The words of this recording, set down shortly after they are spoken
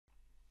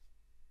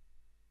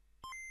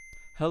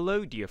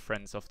Hello dear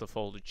friends of the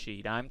folded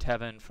sheet, I'm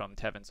Tevin from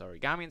Tevin's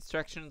Origami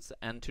Instructions,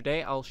 and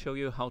today I'll show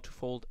you how to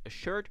fold a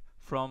shirt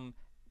from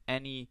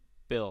any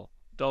bill.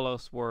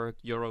 Dollars work,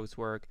 euros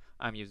work.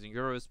 I'm using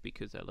euros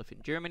because I live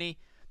in Germany.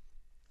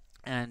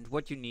 And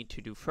what you need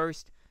to do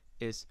first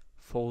is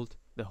fold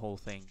the whole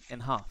thing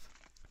in half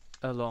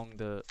along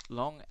the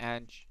long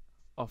edge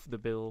of the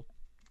bill,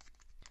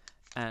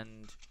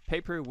 and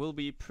paper will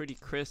be pretty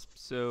crisp,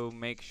 so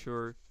make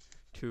sure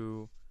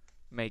to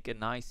make a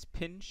nice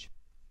pinch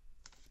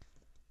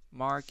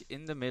mark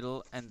in the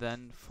middle and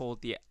then fold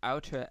the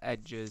outer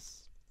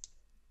edges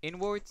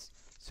inwards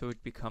so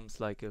it becomes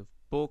like a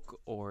book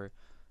or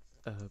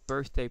a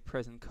birthday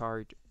present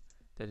card,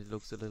 that it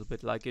looks a little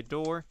bit like a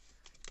door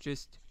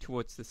just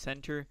towards the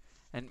center,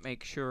 and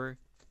make sure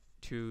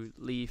to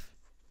leave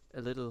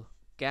a little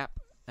gap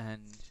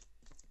and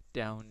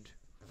down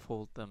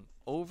fold them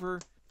over.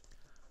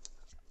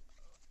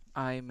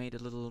 I made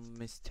a little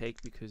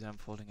mistake because I'm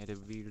folding at a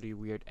really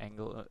weird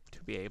angle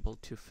to be able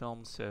to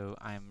film, so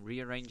I'm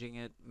rearranging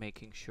it,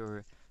 making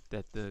sure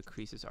that the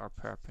creases are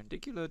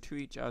perpendicular to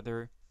each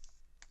other.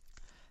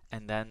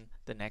 And then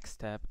the next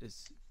step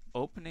is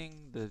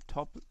opening the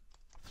top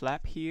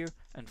flap here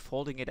and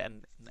folding it at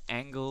an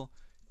angle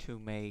to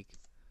make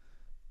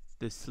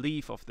the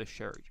sleeve of the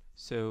shirt.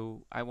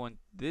 So I want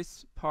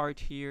this part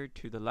here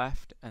to the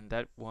left and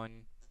that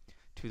one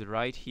to the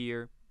right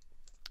here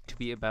to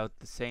be about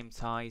the same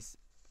size,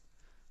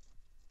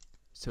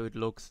 so it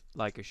looks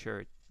like a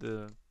shirt.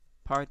 The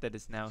part that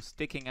is now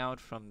sticking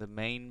out from the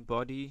main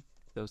body,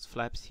 those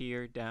flaps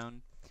here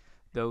down,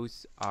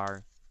 those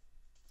are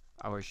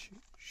our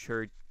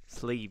shirt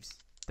sleeves.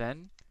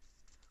 Then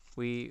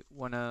we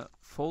want to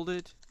fold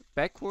it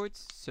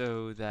backwards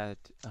so that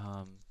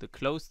the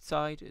closed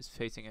side is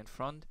facing in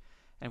front,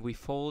 and we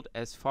fold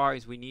as far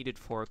as we need it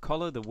for a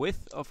collar. The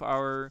width of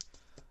our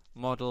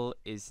model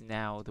is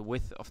now the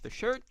width of the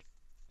shirt.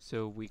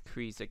 So we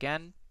crease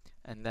again,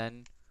 and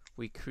then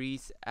we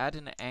crease at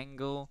an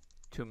angle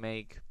to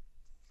make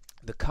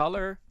the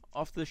color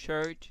of the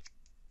shirt.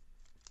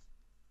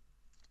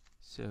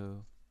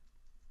 So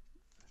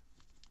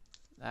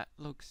that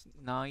looks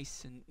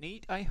nice and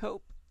neat, I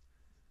hope.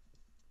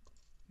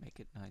 Make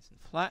it nice and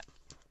flat,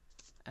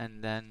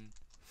 and then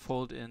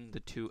fold in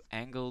the two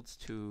angles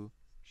to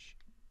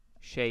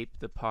shape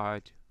the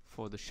part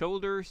for the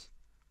shoulders.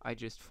 I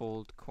just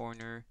fold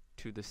corner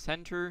to the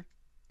center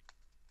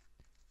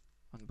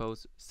on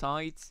both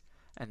sides,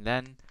 and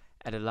then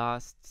at the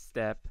last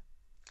step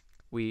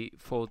we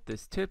fold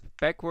this tip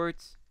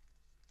backwards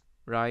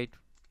right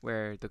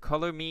where the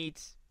collar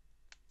meets.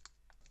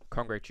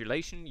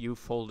 Congratulations, you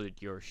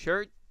folded your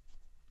shirt,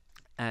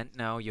 and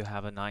now you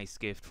have a nice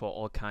gift for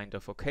all kind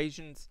of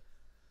occasions.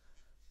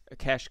 A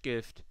cash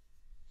gift,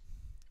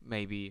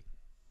 maybe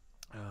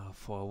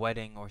for a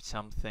wedding or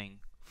something,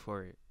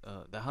 for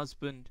the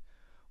husband,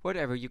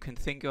 whatever you can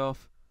think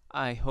of.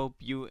 I hope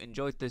you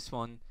enjoyed this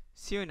one.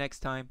 See you next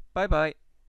time. Bye bye.